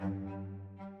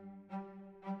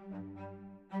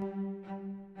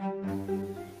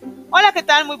Hola, ¿qué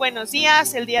tal? Muy buenos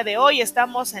días. El día de hoy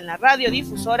estamos en la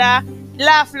radiodifusora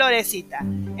La Florecita,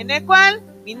 en el cual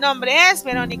mi nombre es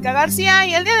Verónica García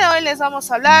y el día de hoy les vamos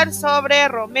a hablar sobre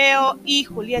Romeo y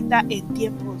Julieta en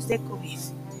tiempos de COVID.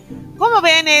 ¿Cómo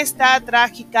ven esta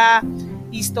trágica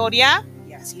historia?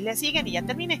 Y así le siguen y ya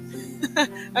terminé.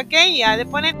 Ok, ya le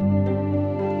ponen...